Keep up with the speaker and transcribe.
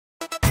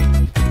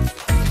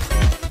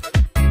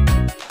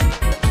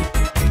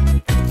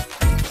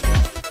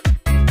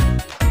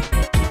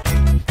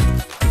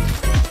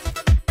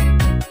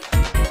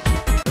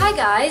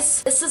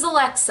guys, this is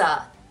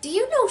Alexa. Do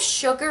you know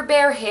Sugar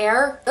Bear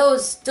Hair?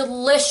 Those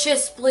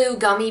delicious blue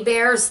gummy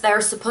bears that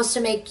are supposed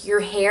to make your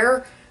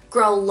hair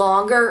grow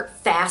longer,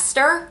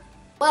 faster?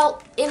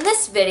 Well, in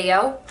this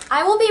video,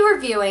 I will be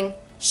reviewing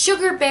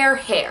Sugar Bear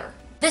Hair.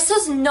 This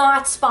is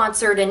not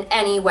sponsored in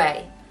any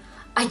way.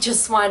 I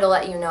just wanted to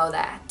let you know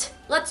that.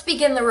 Let's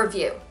begin the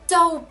review.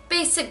 So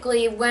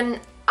basically,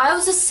 when I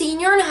was a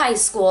senior in high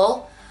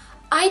school,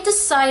 I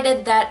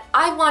decided that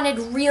I wanted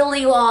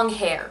really long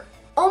hair.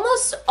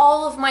 Almost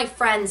all of my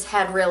friends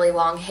had really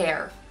long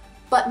hair,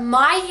 but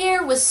my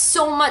hair was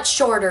so much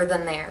shorter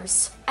than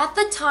theirs. At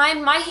the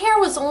time, my hair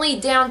was only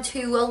down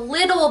to a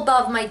little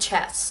above my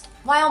chest,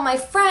 while my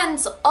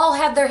friends all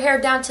had their hair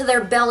down to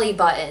their belly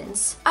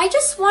buttons. I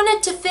just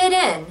wanted to fit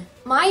in.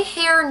 My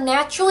hair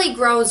naturally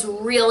grows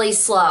really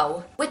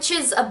slow, which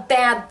is a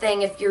bad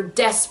thing if you're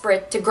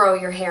desperate to grow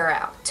your hair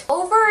out.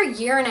 Over a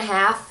year and a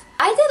half,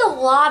 I did a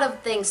lot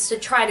of things to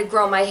try to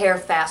grow my hair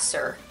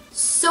faster.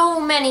 So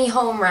many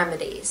home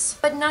remedies,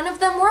 but none of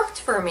them worked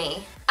for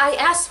me. I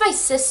asked my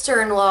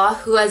sister-in-law,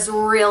 who has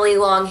really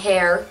long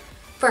hair,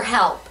 for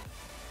help,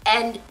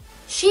 and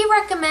she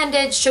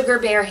recommended Sugar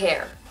Bear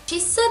Hair. She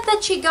said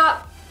that she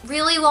got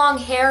really long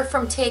hair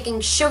from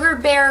taking Sugar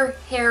Bear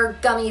Hair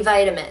gummy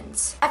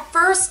vitamins. At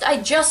first, I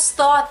just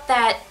thought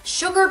that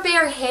Sugar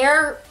Bear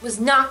Hair was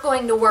not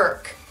going to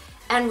work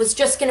and was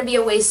just going to be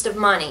a waste of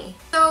money.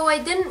 So I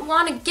didn't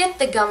want to get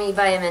the gummy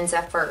vitamins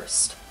at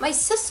first. My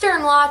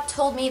sister-in-law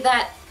told me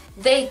that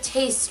they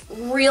taste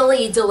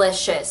really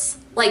delicious,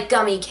 like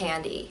gummy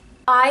candy.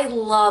 I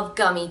love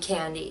gummy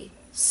candy.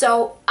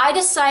 So I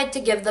decided to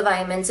give the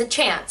vitamins a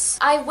chance.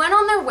 I went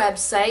on their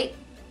website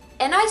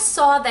and I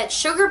saw that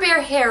Sugar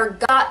Bear Hair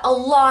got a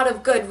lot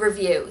of good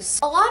reviews.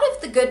 A lot of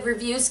the good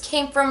reviews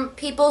came from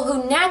people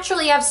who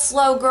naturally have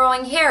slow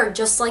growing hair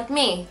just like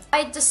me.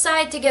 I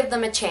decided to give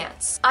them a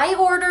chance. I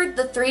ordered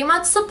the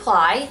 3-month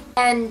supply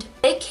and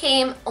they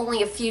came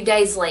only a few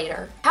days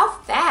later. How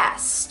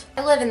fast!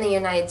 I live in the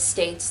United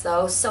States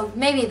though, so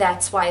maybe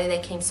that's why they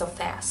came so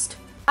fast.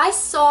 I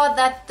saw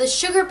that the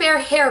Sugar Bear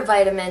Hair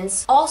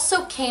vitamins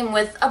also came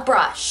with a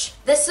brush.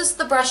 This is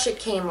the brush it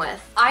came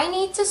with. I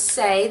need to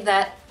say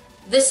that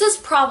this is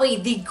probably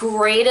the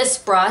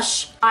greatest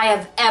brush I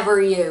have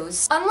ever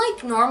used.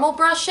 Unlike normal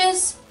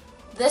brushes,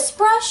 this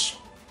brush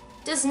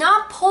does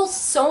not pull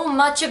so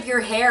much of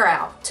your hair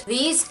out.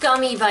 These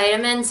gummy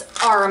vitamins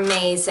are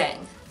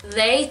amazing.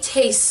 They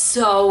taste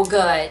so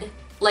good,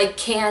 like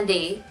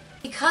candy.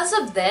 Because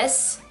of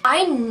this,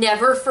 I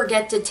never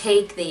forget to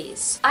take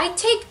these. I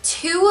take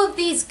 2 of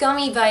these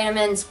gummy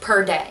vitamins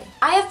per day.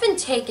 I have been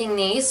taking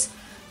these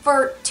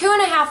for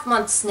 2.5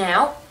 months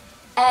now,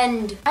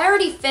 and I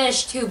already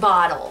finished 2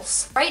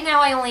 bottles. Right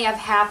now I only have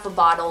half a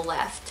bottle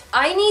left.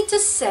 I need to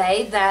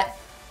say that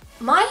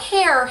my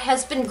hair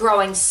has been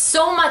growing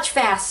so much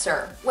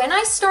faster. When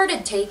I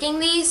started taking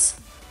these,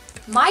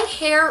 my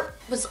hair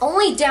was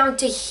only down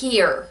to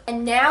here,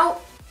 and now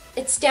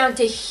it's down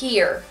to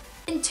here.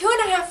 In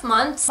 2.5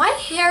 months, my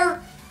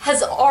hair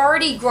has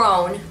already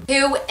grown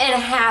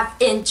 2.5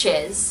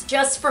 inches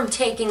just from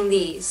taking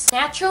these.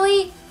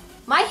 Naturally,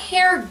 my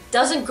hair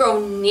doesn't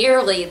grow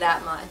nearly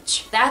that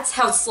much. That's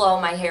how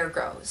slow my hair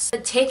grows.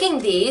 But taking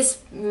these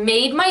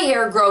made my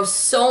hair grow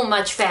so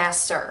much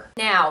faster.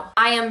 Now,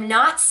 I am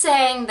not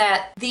saying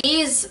that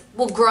these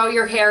will grow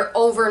your hair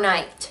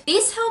overnight.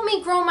 These help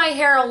me grow my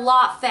hair a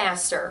lot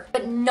faster,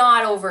 but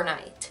not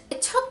overnight.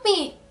 It took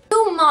me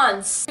 2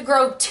 months to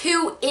grow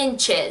 2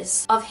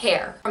 inches of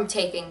hair from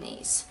taking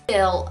these.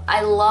 Still,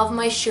 I love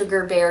my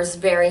Sugar Bears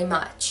very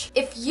much.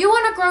 If you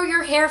want to grow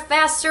your hair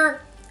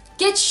faster,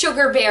 get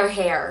Sugar Bear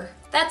Hair.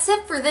 That's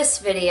it for this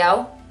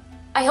video.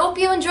 I hope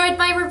you enjoyed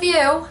my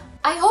review.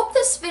 I hope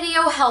this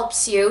video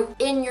helps you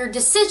in your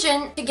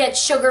decision to get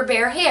Sugar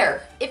Bear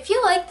Hair. If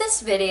you like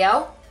this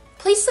video,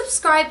 please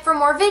subscribe for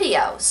more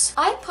videos.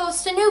 I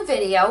post a new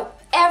video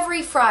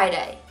every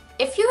Friday.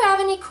 If you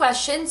have any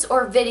questions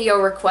or video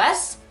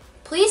requests,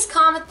 please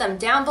comment them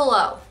down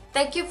below.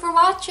 Thank you for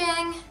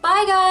watching.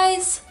 Bye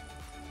guys!